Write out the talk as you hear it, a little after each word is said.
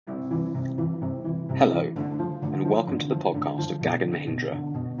Hello, and welcome to the podcast of Gagan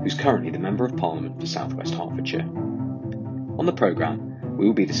Mahindra, who's currently the Member of Parliament for South West Hertfordshire. On the programme, we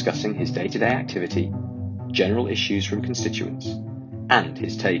will be discussing his day-to-day activity, general issues from constituents, and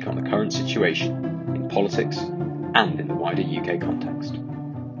his take on the current situation in politics and in the wider UK context.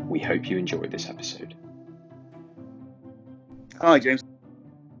 We hope you enjoy this episode. Hi, James.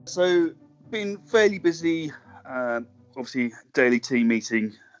 So, been fairly busy, obviously daily team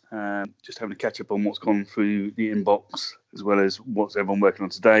meeting, just having to catch up on what's gone through the inbox, as well as what's everyone working on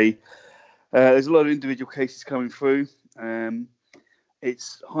today. There's a lot of individual cases coming through. It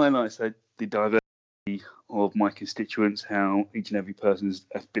highlights the diversity of my constituents, how each and every person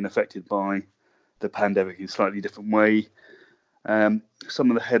has been affected by the pandemic in a slightly different way.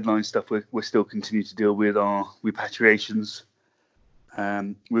 Some of the headline stuff we're still continuing to deal with are repatriations.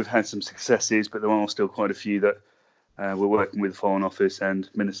 We've had some successes, but there are still quite a few that we're working with the Foreign Office and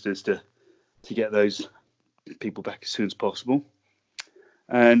ministers to get those people back as soon as possible.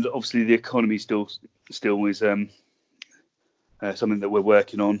 And obviously the economy still is something that we're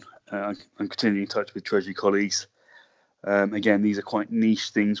working on. I'm continuing in touch with Treasury colleagues. Again, these are quite niche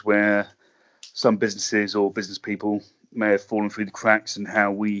things where some businesses or business people may have fallen through the cracks, and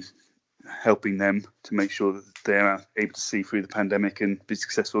how we helping them to make sure that they're able to see through the pandemic and be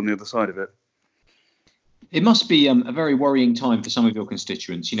successful on the other side of it. It must be a very worrying time for some of your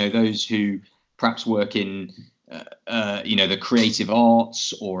constituents, those who perhaps work in, the creative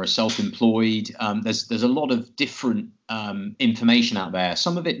arts or are self-employed. There's a lot of different information out there,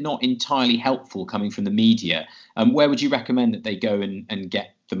 some of it not entirely helpful coming from the media. Where would you recommend that they go and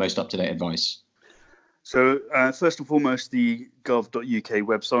get the most up-to-date advice? So first and foremost, the gov.uk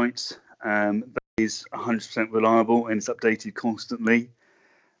website. That is 100% reliable and it's updated constantly.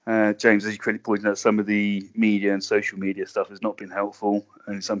 James, as you correctly pointed out, some of the media and social media stuff has not been helpful,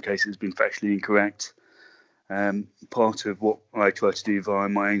 and in some cases has been factually incorrect. Part of what I try to do via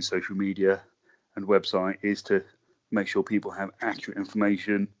my own social media and website is to make sure people have accurate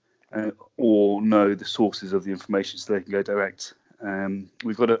information or know the sources of the information so they can go direct.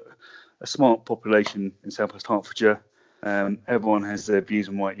 We've got a smart population in South West Hertfordshire. Everyone has their views,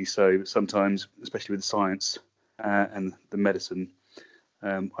 and rightly so, but sometimes, especially with the science and the medicine,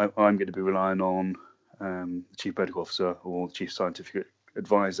 I'm going to be relying on the Chief Medical Officer or the Chief Scientific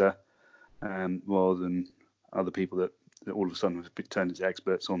Advisor rather than other people that all of a sudden have turned into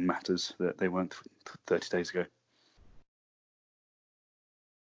experts on matters that they weren't 30 days ago.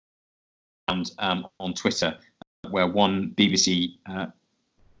 And on Twitter, where one BBC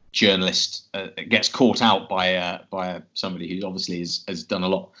journalist gets caught out by somebody who obviously has done a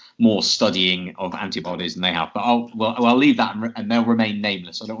lot more studying of antibodies than they have. But I'll leave that and they'll remain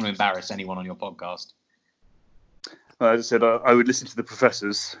nameless. I don't want to embarrass anyone on your podcast. Well, as I said, I would listen to the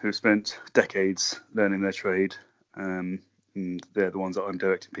professors who spent decades learning their trade. And they're the ones that I'm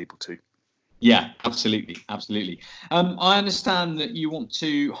directing people to. Yeah, absolutely. I understand that you want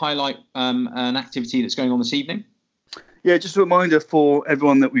to highlight an activity that's going on this evening. Yeah, just a reminder for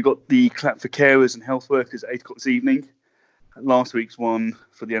everyone that we've got the Clap for Carers and Health Workers at 8 o'clock this evening. Last week's one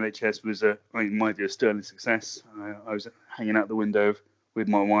for the NHS was, in my view, a sterling success. I was hanging out the window with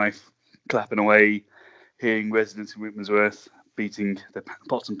my wife, clapping away, hearing residents in Whitmansworth beating their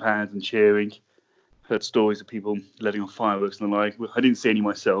pots and pans and cheering. Heard stories of people letting off fireworks and the like. I didn't see any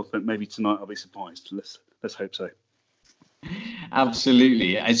myself, but maybe tonight I'll be surprised. Let's hope so.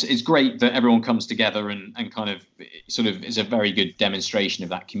 Absolutely. It's great that everyone comes together and kind of sort of is a very good demonstration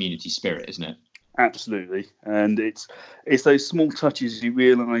of that community spirit, isn't it? Absolutely. And it's those small touches you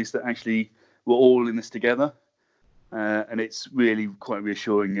realise that actually we're all in this together. And it's really quite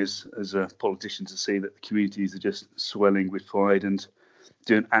reassuring as a politician to see that the communities are just swelling with pride and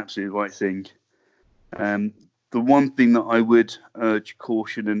doing absolutely the right thing. The one thing that I would urge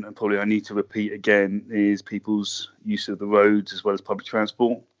caution, and probably I need to repeat again, is people's use of the roads as well as public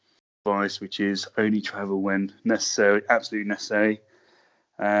transport. Advice, which is only travel when necessary, absolutely necessary.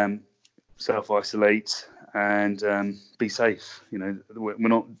 Self-isolate and be safe. We're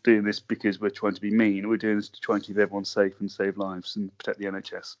not doing this because we're trying to be mean. We're doing this to try and keep everyone safe and save lives and protect the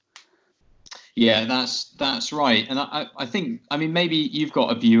NHS. Yeah, that's right. And I think, maybe you've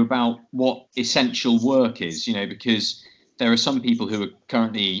got a view about what essential work is, because there are some people who are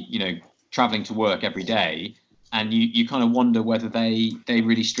currently, travelling to work every day, and you kind of wonder whether they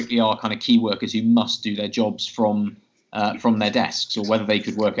really strictly are kind of key workers who must do their jobs from their desks, or whether they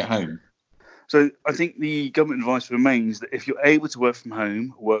could work at home. So I think the government advice remains that if you're able to work from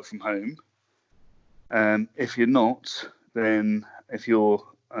home, work from home. If you're not, then if you're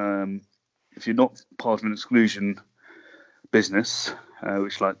not part of an exclusion business,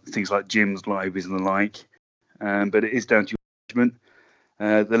 which like things like gyms, libraries, and the like. But it is down to your management.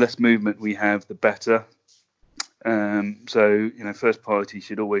 The less movement we have, the better. So, first priority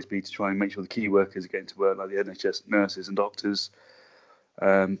should always be to try and make sure the key workers are getting to work, like the NHS nurses and doctors.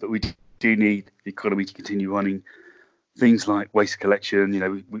 But we do need the economy to continue running. Things like waste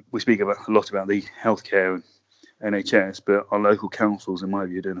collection, we speak a lot about the healthcare and NHS, but our local councils, in my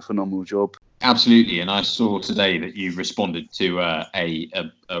view, are doing a phenomenal job. Absolutely, and I saw today that you responded to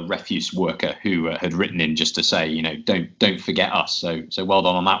a refuse worker who had written in just to say, don't forget us. So well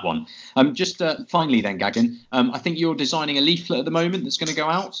done on that one. Just finally, then, Gagan, I think you're designing a leaflet at the moment that's going to go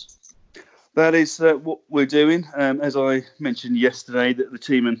out. That is what we're doing. As I mentioned yesterday, that the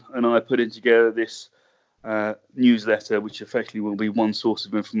team and I put in together this newsletter, which effectively will be one source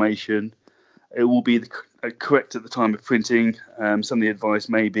of information. It will be correct at the time of printing. Some of the advice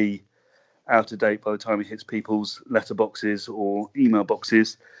may be out of date by the time it hits people's letterboxes or email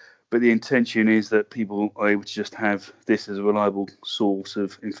boxes, but the intention is that people are able to just have this as a reliable source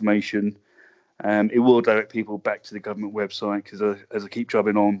of information. It will direct people back to the government website because, as I keep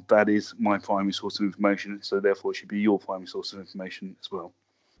drubbing on, that is my primary source of information, so therefore it should be your primary source of information as well.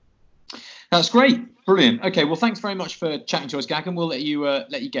 That's great, brilliant. Okay, well, thanks very much for chatting to us, Gagan. We'll let you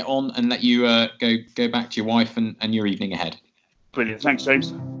get on and let you go back to your wife and your evening ahead. Brilliant, thanks,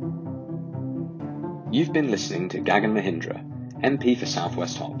 James. You've been listening to Gagan Mahindra, MP for South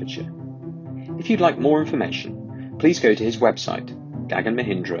West Hertfordshire. If you'd like more information, please go to his website,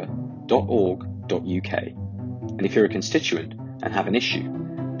 gaganmahindra.org.uk. And if you're a constituent and have an issue,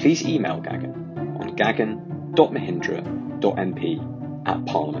 please email Gagan on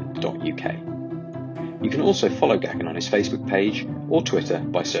gagan.mahindra.mp@parliament.uk. You can also follow Gagan on his Facebook page or Twitter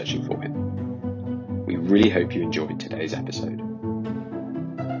by searching for him. We really hope you enjoyed today's episode.